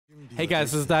Hey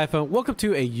guys, this is Diaphone. Welcome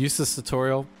to a Eustace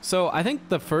tutorial. So I think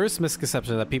the first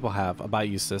misconception that people have about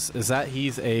Eustace is that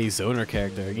he's a zoner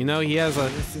character. You know, he has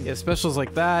specials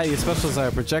like that, he has specials that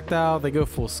are projectile, they go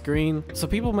full screen. So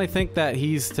people might think that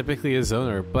he's typically a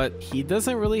zoner, but he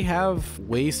doesn't really have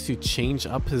ways to change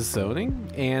up his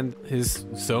zoning, and his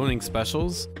zoning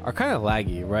specials are kind of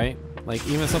laggy, right? Like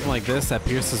even something like this that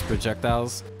pierces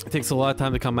projectiles, it takes a lot of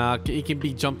time to come out. He can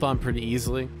be jumped on pretty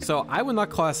easily. So I would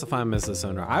not classify him as a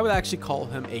zoner. I would actually call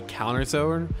him a counter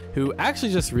zoner who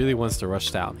actually just really wants to rush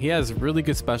down. He has really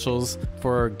good specials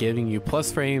for giving you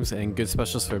plus frames and good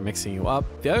specials for mixing you up.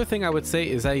 The other thing I would say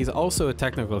is that he's also a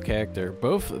technical character.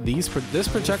 Both this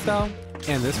projectile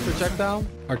and this projectile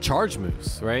are charge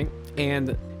moves, right?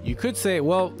 And you could say,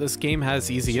 well, this game has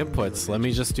easy inputs, let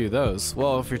me just do those.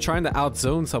 Well, if you're trying to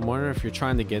outzone someone, or if you're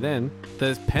trying to get in,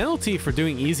 the penalty for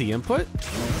doing easy input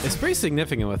is pretty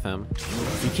significant with him.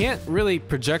 You can't really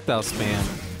projectile spam,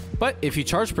 but if you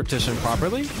charge partition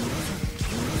properly, you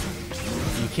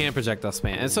can projectile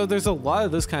spam. And so there's a lot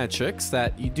of those kind of tricks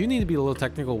that you do need to be a little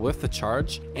technical with the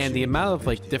charge, and the amount of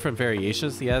like different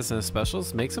variations he has in his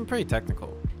specials makes him pretty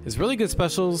technical. His really good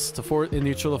specials in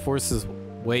neutral to force his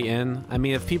way in. I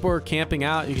mean, if people are camping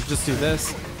out, you can just do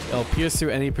this. It'll pierce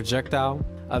through any projectile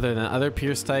other than other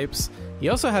pierce types. He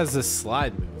also has this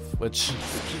slide move, which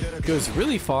goes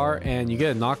really far, and you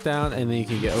get a knockdown, and then you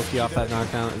can get Oki off that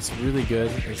knockdown. It's really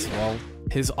good as well.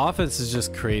 His offense is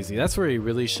just crazy. That's where he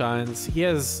really shines. He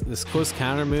has this close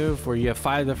counter move where you have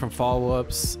 5 different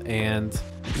follow-ups, and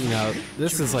you know,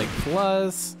 this is like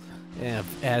plus, and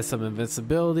it has some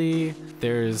invincibility.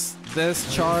 There's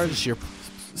this charge, your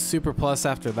super plus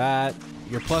after that,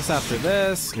 your plus after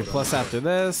this, your plus after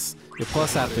this, your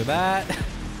plus after that.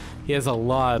 He has a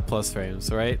lot of plus frames,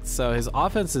 right? So his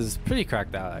offense is pretty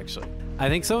cracked out, actually. I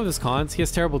think some of his cons, he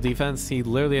has terrible defense. He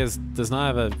literally does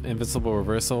not have an invincible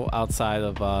reversal outside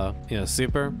of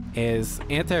super. His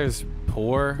anti-air is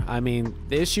poor. I mean,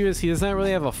 the issue is he doesn't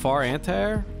really have a far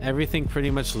anti-air. Everything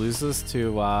pretty much loses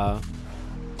to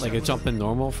like a jump in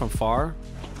normal from far.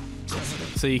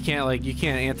 So you can't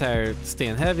anti-air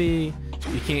stand heavy,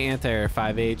 you can't anti-air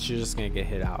 5H, you're just gonna get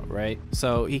hit out, right?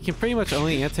 So he can pretty much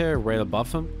only anti-air right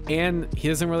above him, and he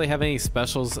doesn't really have any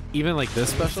specials. Even like this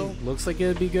special looks like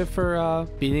it'd be good for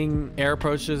beating air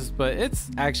approaches, but it's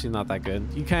actually not that good.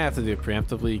 You kind of have to do it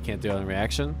preemptively, you can't do it on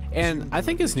reaction. And I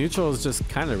think his neutral is just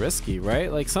kind of risky, right?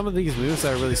 Like some of these moves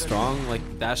that are really strong, like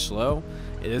dash low,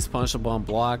 it is punishable on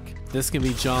block. This can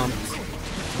be jumped.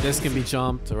 This can be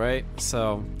jumped, right?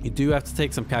 So you do have to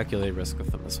take some calculated risk with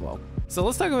them as well. So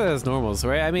let's talk about his normals,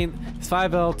 right? I mean, it's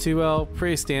 5L, 2L,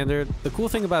 pretty standard. The cool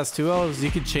thing about his 2L is you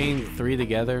can chain 3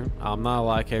 together. Not a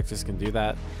lot of characters can do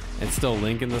that and still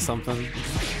link into something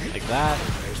like that.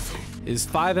 His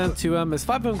 5M, 2M, his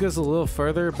 5M goes a little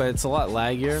further, but it's a lot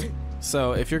laggier.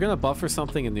 So if you're gonna buffer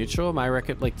something in neutral,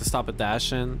 like to stop a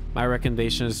dash in, my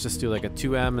recommendation is just do like a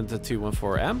 2M into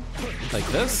 214M, like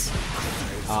this.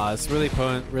 It's really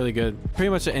potent, really good. Pretty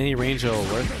much at any range it'll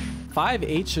work.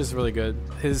 5H is really good.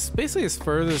 Basically his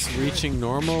furthest reaching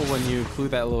normal when you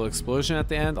include that little explosion at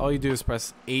the end. All you do is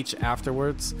press H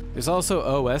afterwards. There's also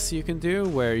OS you can do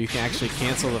where you can actually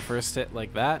cancel the first hit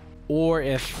like that. Or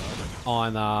if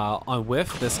on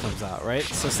whiff, this comes out, right?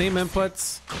 So same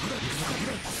inputs,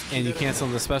 and you cancel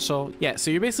the special. Yeah,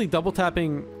 so you're basically double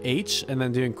tapping H and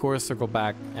then doing chorus circle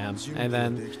back M. And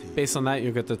then based on that,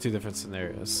 you'll get the 2 different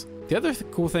scenarios. The other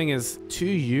cool thing is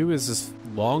 2U is this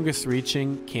longest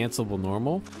reaching cancelable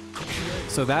normal.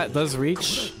 So that does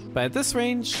reach, but at this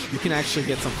range, you can actually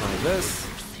get something like this.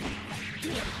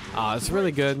 It's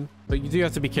really good, but you do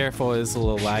have to be careful. It is a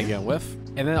little laggy on whiff.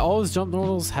 And then all his jump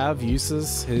normals have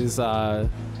uses. His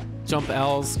jump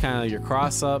L's kind of your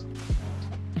cross up.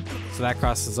 So that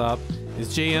crosses up. His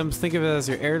JMs, think of it as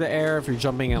your air to air. If you're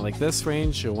jumping at like this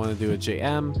range, you'll want to do a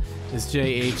JM. His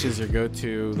JH is your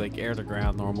go-to like air to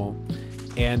ground normal.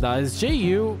 And his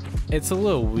JU, it's a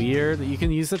little weird. You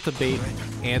can use it to bait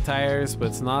anti-airs, but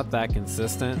it's not that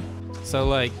consistent. So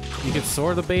like you could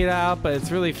sort of bait out, but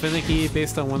it's really finicky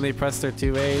based on when they press their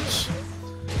 2H.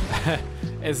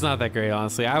 It's not that great,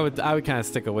 honestly. I would kind of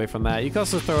stick away from that. You can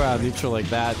also throw out neutral like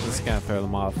that, just kind of throw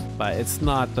them off. But it's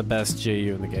not the best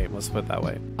JU in the game, let's put it that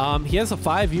way. He has a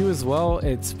 5U as well.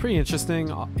 It's pretty interesting.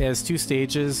 It has 2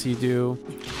 stages. You do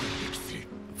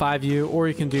 5U, or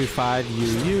you can do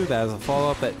 5UU. That has a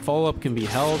follow-up. That follow-up can be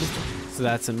held, so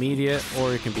that's immediate,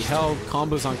 or it can be held.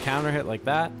 Combos on counter hit like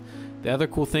that. The other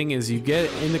cool thing is you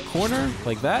get in the corner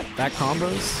like that. That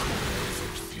combos.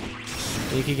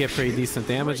 and you can get pretty decent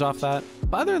damage off that.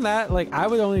 But other than that, like, I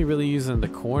would only really use it in the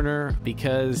corner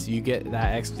because you get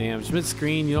that extra damage.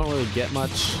 Mid-screen, you don't really get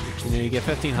much. You know, you get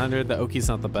 1500, the Oki's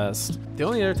not the best. The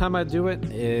only other time I do it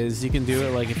is you can do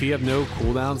it like if you have no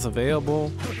cooldowns available,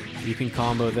 you can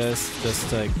combo this just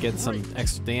to get some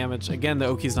extra damage. Again, the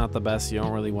Oki's not the best. You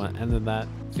don't really want to end in that.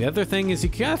 The other thing is you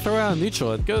can throw it out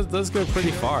neutral. It does go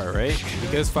pretty far, right?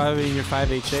 It goes 5 in your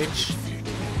 5 HH.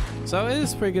 So it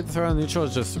is pretty good to throw on neutral.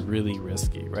 It's just really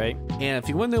risky, right? And if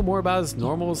you want to know more about his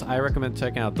normals, I recommend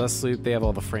checking out Dust Loop. They have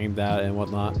all the frame data and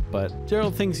whatnot. But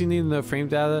general things you need to know frame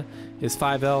data is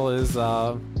 5L is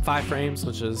 5 frames,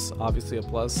 which is obviously a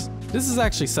plus. This is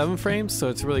actually 7 frames, so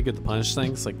it's really good to punish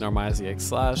things like normalize the X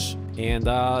slash. And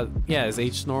yeah, his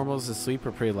H normals, his sweep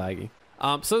are pretty laggy.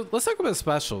 So let's talk about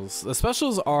specials. The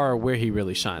specials are where he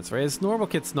really shines, right? His normal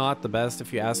kit's not the best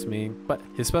if you ask me, but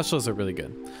his specials are really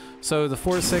good. So the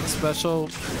 4-6 special,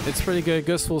 it's pretty good,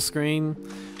 goes full screen.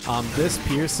 This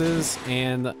pierces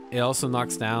and it also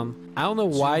knocks down. I don't know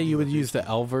why you would use the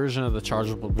L version of the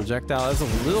chargeable projectile. It's a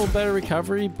little better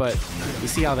recovery, but you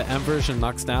see how the M version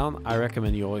knocks down? I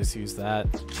recommend you always use that.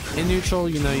 In neutral,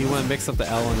 you know, you want to mix up the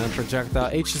L and M projectile.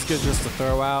 H is good just to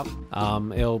throw out.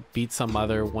 It'll beat some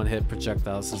other one-hit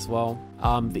projectiles as well.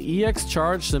 The EX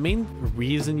charge, the main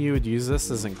reason you would use this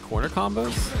is in corner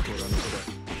combos.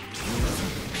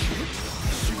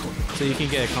 So you can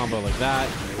get a combo like that.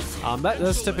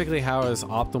 That's typically how his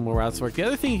optimal routes work. The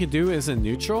other thing you can do is in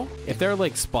neutral, if they're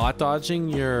like spot dodging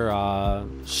your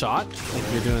shot, like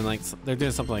you're doing like they're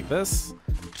doing something like this,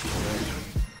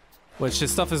 which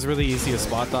his stuff is really easy to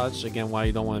spot dodge. Again, why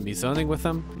you don't want to be zoning with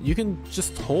them. You can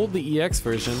just hold the EX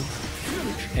version,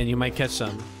 and you might catch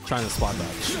them trying to spot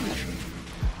dodge.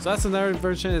 So that's another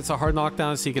version. It's a hard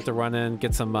knockdown, so you get to run in,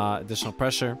 get some additional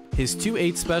pressure. His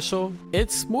 2-8 special,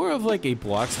 it's more of like a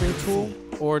block string tool,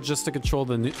 or just to control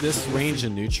this range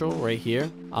in neutral right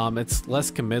here. It's less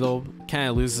committal, kind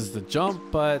of loses the jump,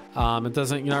 but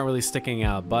you're not really sticking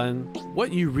out a button.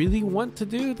 What you really want to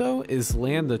do though is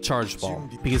land the charge ball,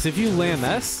 because if you land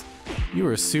this, you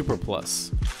are super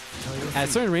plus. At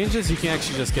certain ranges, you can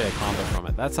actually just get a combo from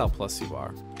it. That's how plus you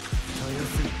are.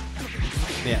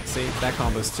 Yeah, see, that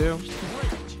combos too.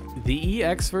 The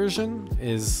EX version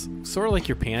is sort of like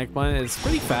your panic button. It's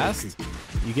pretty fast.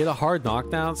 You get a hard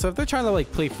knockdown. So if they're trying to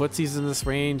like play footsies in this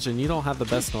range and you don't have the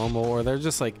best normal, or they're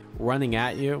just like running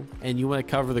at you and you want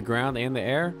to cover the ground and the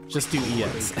air, just do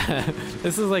EX.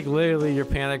 This is like literally your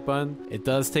panic button. It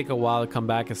does take a while to come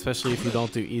back, especially if you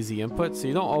don't do easy input. So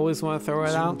you don't always want to throw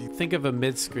it out. Think of a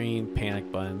mid-screen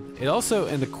panic button. It also,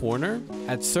 in the corner,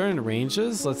 at certain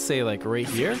ranges, let's say like right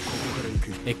here,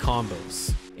 it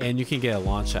combos and you can get a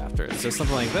launch after it. So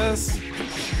something like this.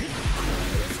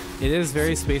 It is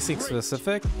very spacing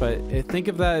specific, but think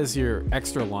of that as your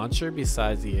extra launcher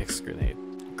besides the X grenade.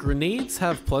 Grenades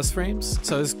have plus frames,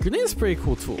 so his grenade is a pretty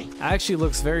cool tool. It actually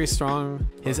looks very strong.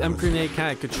 His M grenade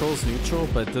kind of controls neutral,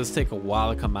 but it does take a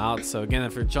while to come out. So again,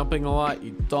 if you're jumping a lot,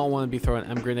 you don't want to be throwing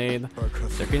M grenade.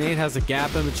 The grenade has a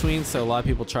gap in between, so a lot of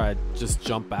people try to just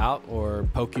jump out or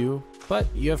poke you, but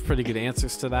you have pretty good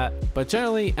answers to that. But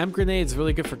generally, M grenade is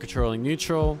really good for controlling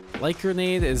neutral. Light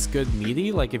grenade is good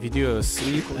meaty, like if you do a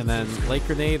sweep and then light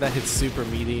grenade, that hits super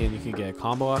meaty and you can get a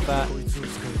combo off that.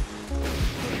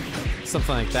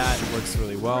 Something like that works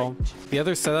really well. The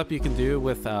other setup you can do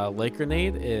with light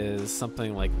grenade is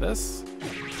something like this.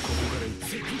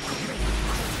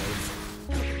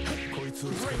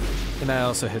 And that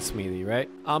also hits meaty, right?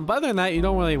 But other than that, you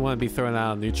don't really want to be throwing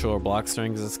out neutral or block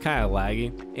strings. It's kind of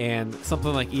laggy. And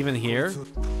something like even here,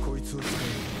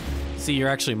 see, you're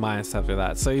actually minus after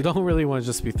that. So you don't really want to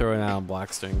just be throwing out on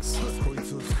block strings.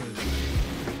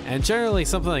 And generally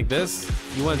something like this,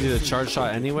 you want to do the charge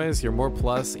shot anyways. You're more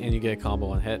plus and you get a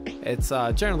combo and hit. It's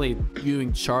generally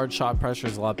using charge shot pressure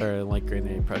is a lot better than like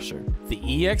grenade pressure.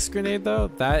 The EX grenade though,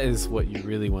 that is what you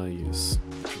really want to use.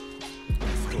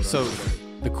 So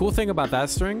the cool thing about that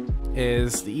string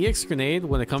is the EX grenade,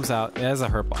 when it comes out, it has a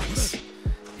hurt box.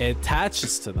 It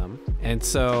attaches to them, and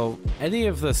so any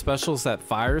of the specials that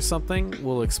fire something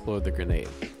will explode the grenade.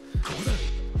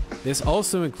 This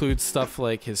also includes stuff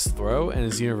like his throw and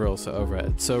his universal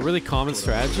overhead. So a really common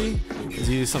strategy is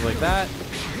you do something like that.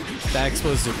 That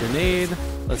explodes the grenade,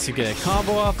 lets you get a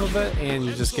combo off of it, and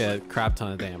you just get a crap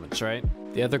ton of damage, right?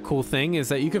 The other cool thing is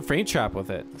that you can frame trap with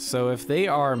it. So if they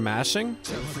are mashing,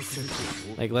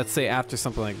 like let's say after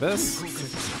something like this,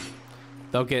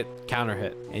 they'll get counter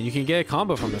hit, and you can get a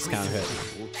combo from this counter hit.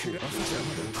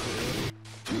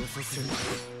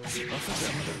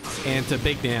 and to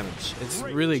big damage. It's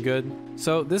really good.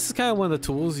 So this is kind of one of the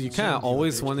tools you kind of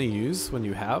always want to use when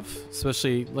you have,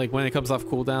 especially like when it comes off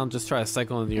cooldown. Just try to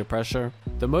cycle into your pressure.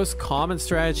 The most common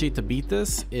strategy to beat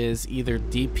this is either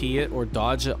DP it or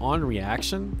dodge it on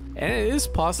reaction, and it is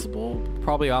possible,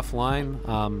 probably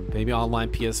offline. Maybe online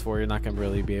PS4 you're not going to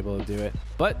really be able to do it,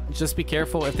 but just be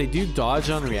careful. If they do dodge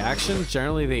on reaction,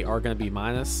 generally they are going to be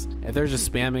minus. If they're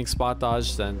just spamming spot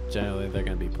dodge, then generally they're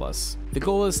going to be plus. The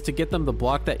goal is to get them to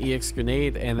block that EX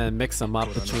grenade and then mix them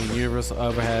up between universal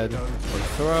overhead or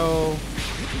throw,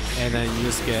 and then you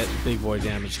just get big void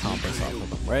damage combos off of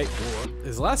them, right?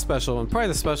 His last special, and probably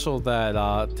the special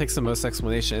that takes the most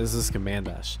explanation, is this command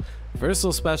dash.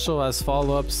 Versatile special has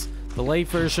follow-ups. The late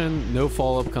version, no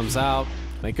follow-up comes out.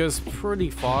 It goes pretty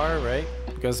far, right?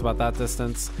 It goes about that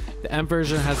distance. The M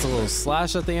version has a little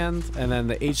slash at the end, and then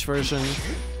the H version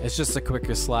is just a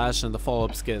quicker slash, and the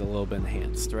follow-ups get a little bit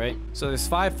enhanced, right? So there's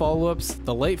 5 follow-ups.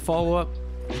 The late follow-up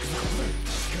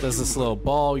does this little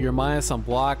ball. You're minus on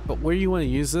block, but where you want to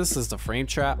use this is the frame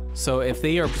trap. So if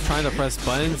they are trying to press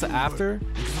buttons after,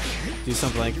 do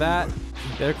something like that.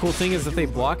 The other cool thing is if they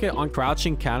block it on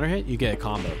crouching counter hit, you get a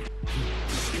combo.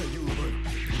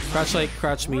 Crouch light,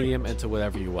 crouch medium into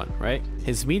whatever you want, right?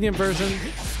 His medium version,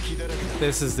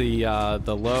 this is the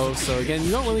low. So again,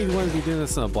 you don't really want to be doing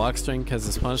this in a block string because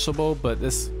it's punishable, but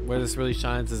this, where this really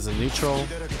shines is a neutral,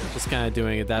 just kind of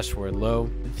doing a dash forward low.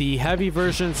 The heavy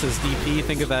version says DP,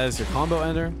 think of that as your combo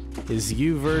ender. His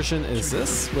U version is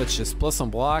this, which is plus on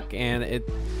block, and it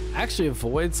actually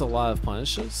avoids a lot of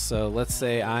punishes. So let's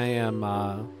say I am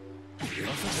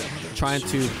trying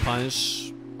to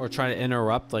punish or try to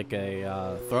interrupt like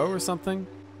a throw or something.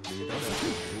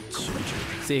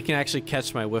 See, it can actually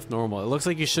catch my whiff normal. It looks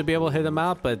like you should be able to hit him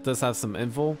out, but it does have some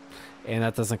invul, and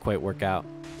that doesn't quite work out.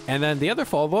 And then the other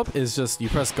follow-up is just you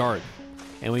press guard.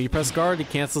 And when you press guard, it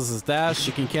cancels his dash.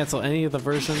 You can cancel any of the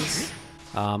versions.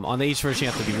 On the H version,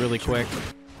 you have to be really quick.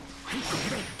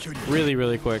 Really,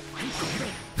 really quick.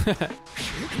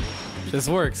 This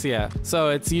works, yeah. So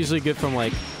it's usually good from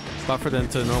like buffered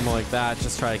into normal like that.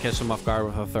 Just try to catch them off guard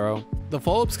with a throw. The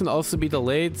follow-ups can also be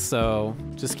delayed, so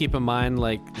just keep in mind,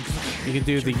 like, you can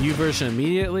do the U version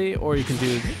immediately, or you can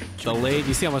do delayed.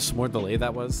 You see how much more delayed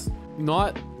that was?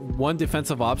 Not one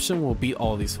defensive option will beat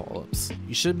all these follow-ups.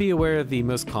 You should be aware of the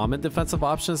most common defensive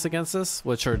options against this,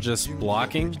 which are just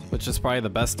blocking, which is probably the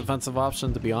best defensive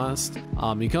option, to be honest.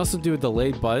 You can also do a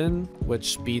delayed button,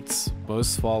 which beats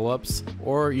most follow-ups,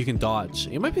 or you can dodge.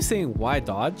 You might be saying, why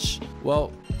dodge?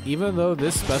 Well, even though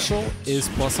this special is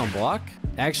plus on block,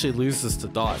 it actually loses to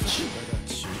dodge.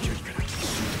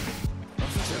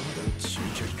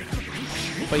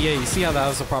 But yeah, you see how that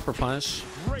was a proper punish?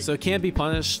 So it can be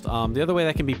punished. The other way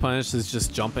that can be punished is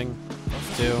just jumping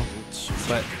too.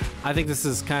 But I think this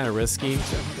is kind of risky,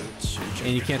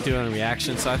 and you can't do it on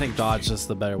reaction, so I think dodge is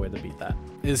the better way to beat that.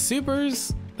 His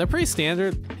supers, they're pretty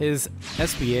standard. His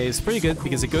SBA is pretty good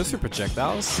because it goes through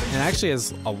projectiles and actually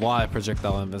has a lot of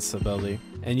projectile invincibility.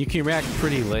 And you can react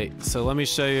pretty late. So let me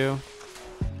show you.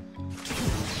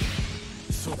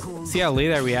 See how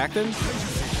late I reacted?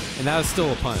 And that was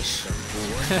still a punish.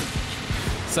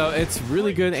 So it's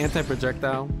really good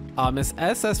anti-projectile. His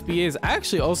SSBA is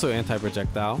actually also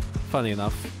anti-projectile, funny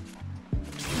enough.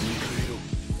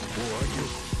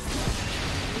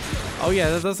 Oh yeah,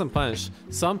 that doesn't punish.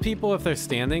 Some people, if they're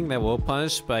standing, they will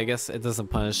punish, but I guess it doesn't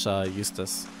punish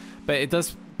Eustace. But it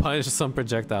does punish some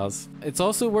projectiles. It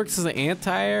also works as an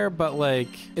anti-air, but like,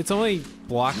 it's only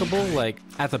blockable like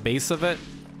at the base of it.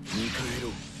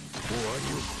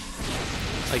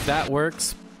 Like that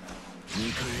works,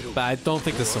 but I don't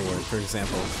think this will work, for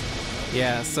example.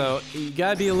 Yeah, so you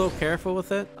gotta be a little careful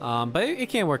with it, but it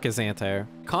can work as anti-air.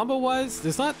 Combo-wise,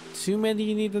 there's not too many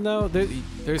you need to know.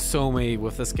 There's so many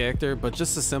with this character, but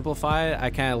just to simplify it, I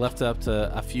kind of left it up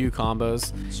to a few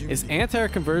combos. His anti-air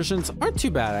conversions aren't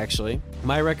too bad, actually.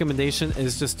 My recommendation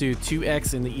is just do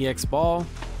 2x in the EX ball,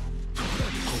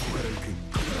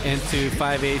 into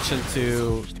 5H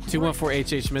into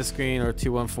 214HH midscreen or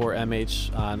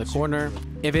 214MH in the corner.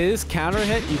 If it is counter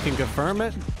hit, you can confirm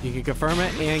it. You can confirm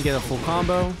it and get a full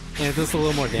combo, and it does a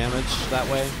little more damage that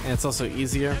way, and it's also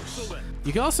easier.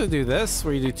 You can also do this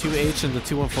where you do 2H into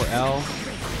 214L.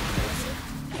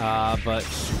 But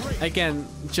again,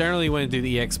 generally you want to do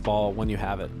the EX ball when you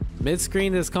have it.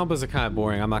 Mid-screen, his combos are kind of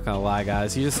boring, I'm not gonna lie,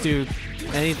 guys. You just do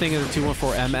anything in the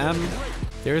 214MM.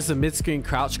 There's a mid-screen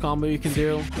crouch combo you can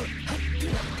do.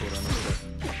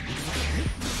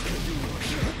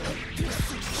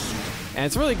 And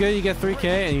it's really good. You get 3k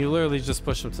and you literally just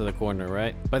push them to the corner,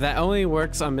 right? But that only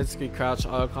works on mid-screen crouch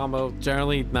auto combo.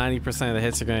 Generally 90% of the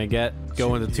hits you're going to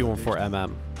go into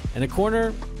 214mm. In the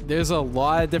corner, there's a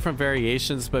lot of different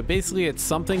variations, but basically it's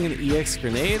something in EX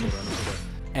grenade.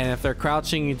 And if they're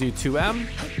crouching, you do 2M.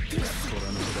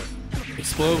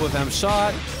 Explode with M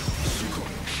shot.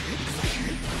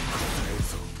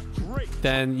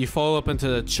 Then you follow up into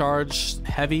the charged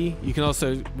heavy. You can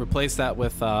also replace that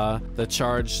with the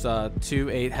charged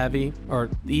 2-8 heavy or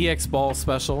the EX ball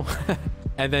special.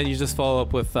 And then you just follow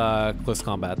up with close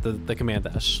combat, the command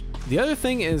dash. The other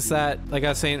thing is that, like I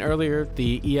was saying earlier,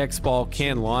 the EX ball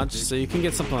can launch. So you can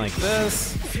get something like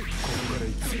this.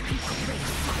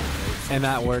 And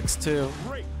that works too.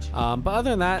 But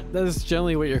other than that, that is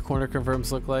generally what your corner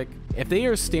confirms look like. If they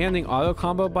are standing auto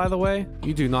combo, by the way,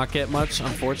 you do not get much,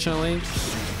 unfortunately.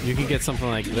 You can get something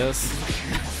like this.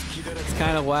 It's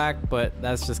kind of whack, but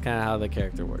that's just kind of how the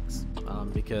character works.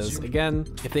 Because again,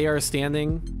 if they are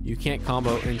standing, you can't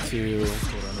combo into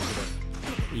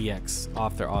EX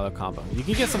off their auto combo. You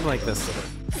can get something like this,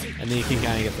 and then you can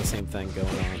kind of get the same thing going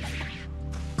on.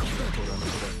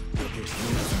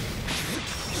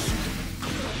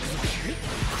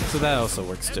 So that also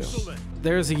works too.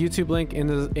 There's a YouTube link in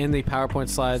the PowerPoint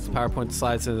slides. PowerPoint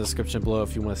slides in the description below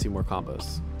if you want to see more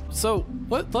combos. So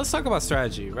let's talk about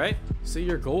strategy, right? So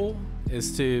your goal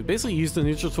is to basically use the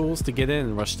neutral tools to get in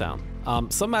and rush down.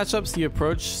 Some matchups you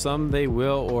approach, some they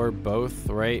will, or both,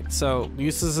 right? So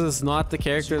Eustace is not the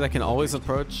character that can always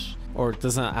approach, or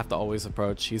doesn't have to always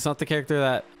approach. He's not the character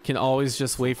that can always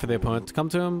just wait for the opponent to come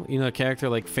to him. You know, a character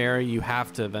like Fairy, you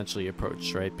have to eventually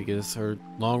approach, right? Because her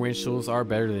long range tools are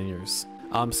better than yours.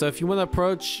 So if you want to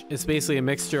approach, it's basically a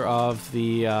mixture of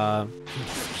the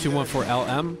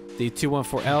 214LM, the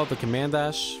 214L, the command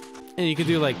dash, and you can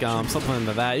do like something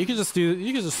into that. You can just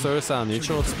throw this out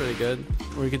neutral. It's pretty good.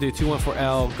 Or you can do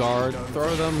 214L guard,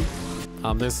 throw them.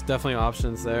 There's definitely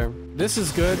options there. This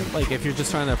is good, like if you're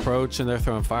just trying to approach and they're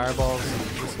throwing fireballs, you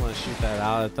just want to shoot that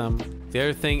out at them. The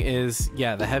other thing is,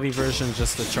 yeah, the heavy version,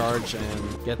 just to charge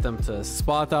and get them to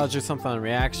spot dodge or something on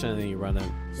reaction, and then you run in.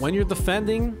 When you're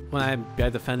defending, by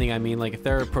defending I mean like if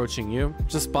they're approaching you,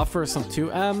 just buffer some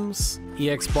 2Ms.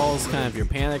 EX ball is kind of your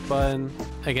panic button.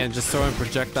 Again, just throwing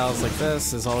projectiles like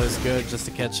this is always good just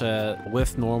to catch a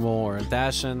whiff normal or a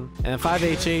dash in. And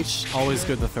 5HH, always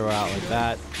good to throw out like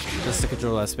that, just to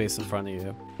control that space in front of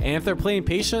you. And if they're playing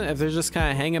patient, if they're just kind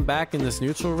of hanging back in this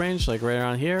neutral range, like right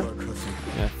around here,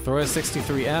 yeah, throw a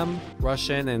 63M,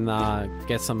 rush in and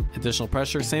get some additional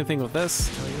pressure. Same thing with this.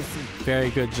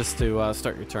 Very good just to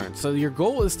start your turn. So your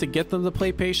goal is to get them to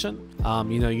play patient.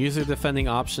 You know, use your defending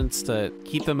options to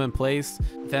keep them in place.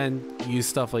 Then use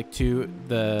stuff like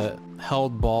the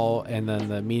held ball and then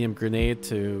the medium grenade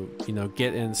to, you know,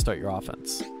 get in and start your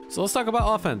offense. So let's talk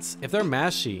about offense. If they're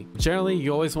mashy, generally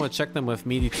you always want to check them with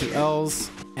meaty 2Ls.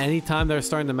 Anytime they're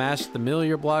starting to mash the middle of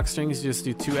your block strings, you just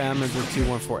do 2M and do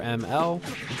 214ML.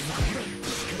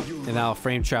 And that'll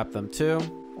frame trap them too.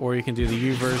 Or you can do the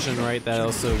U version, right? That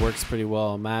also works pretty well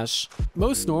on mash.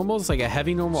 Most normals, like a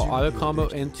heavy normal auto combo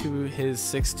into his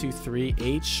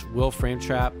 623H will frame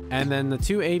trap. And then the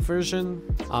 2.8 version,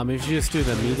 if you just do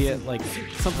the immediate, like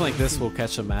something like this will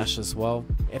catch a mash as well.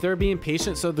 If they're being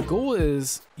patient, so the goal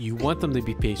is you want them to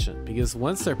be patient, because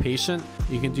once they're patient,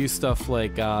 you can do stuff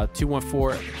like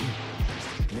 214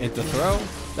 into throw.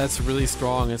 That's really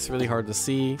strong. It's really hard to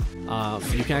see.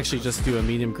 You can actually just do a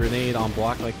medium grenade on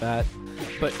block like that.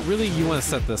 But really, you want to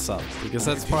set this up because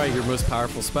that's probably your most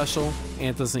powerful special, and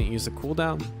it doesn't use a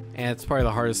cooldown, and it's probably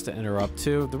the hardest to interrupt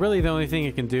too. The only thing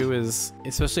you can do is,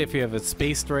 especially if you have it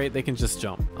spaced right, they can just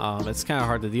jump. It's kind of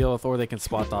hard to deal with, or they can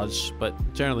spot dodge, but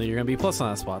generally you're gonna be plus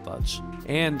on that spot dodge.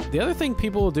 And the other thing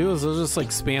people will do is they'll just like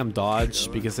spam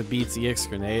dodge because it beats EX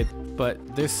grenade.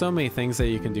 But there's so many things that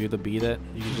you can do to beat it.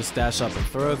 You can just dash up and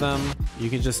throw them.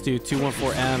 You can just do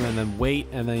 214M and then wait,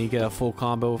 and then you get a full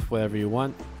combo with whatever you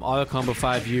want. Auto combo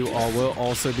 5U will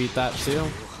also beat that too.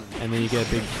 And then you get a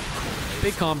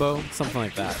big combo, something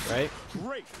like that, right?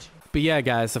 But yeah,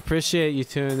 guys, appreciate you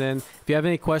tuning in. If you have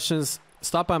any questions,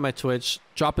 stop by my Twitch,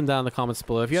 drop them down in the comments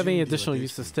below. If you have any additional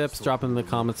Eustace tips, drop them in the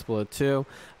comments below too.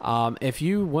 If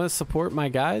you want to support my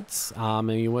guides,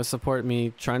 and you want to support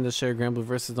me trying to share Granblue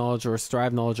versus knowledge or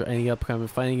Strive knowledge or any upcoming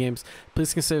fighting games,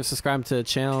 please consider subscribing to the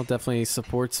channel. Definitely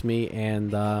supports me,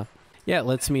 and yeah, it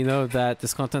lets me know that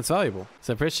this content's valuable.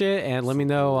 So I appreciate it, and let me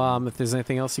know if there's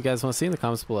anything else you guys want to see in the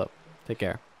comments below. Take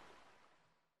care.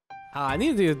 I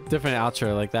need to do a different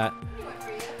outro like that.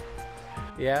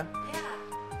 Yeah?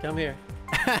 Come here.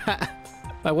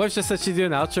 My wife just said she'd do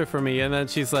an outro for me, and then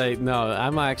she's like, no,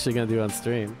 I'm actually gonna do it on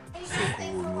stream.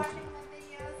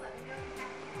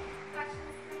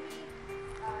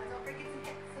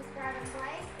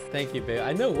 Thank you, babe.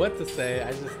 I know what to say.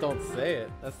 I just don't say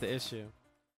it. That's the issue.